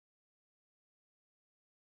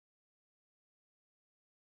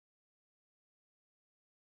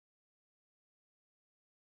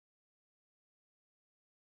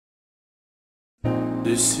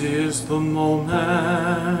This is the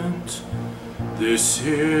moment, this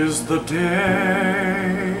is the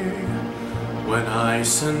day, when I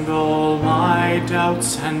send all my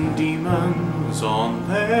doubts and demons on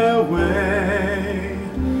their way.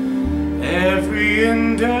 Every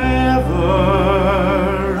endeavor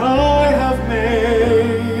I have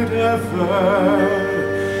made ever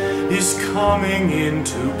is coming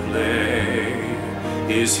into play,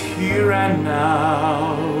 is here and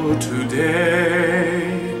now today.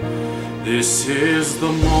 This is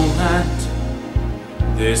the moment,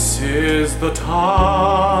 this is the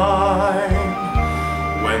time,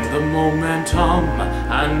 when the momentum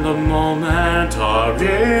and the moment are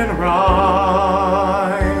in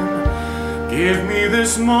rhyme. Give me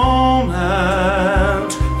this moment,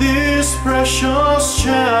 this precious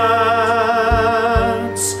chance.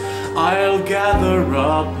 I'll gather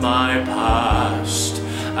up my past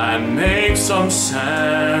and make some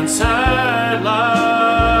sense at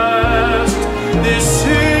last. This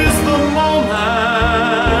is the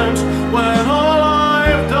moment when all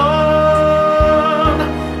I've done,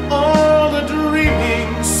 all the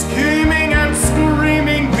dreaming, scheming and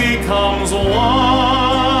screaming becomes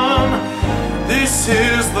one. This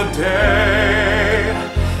is the day.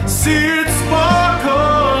 See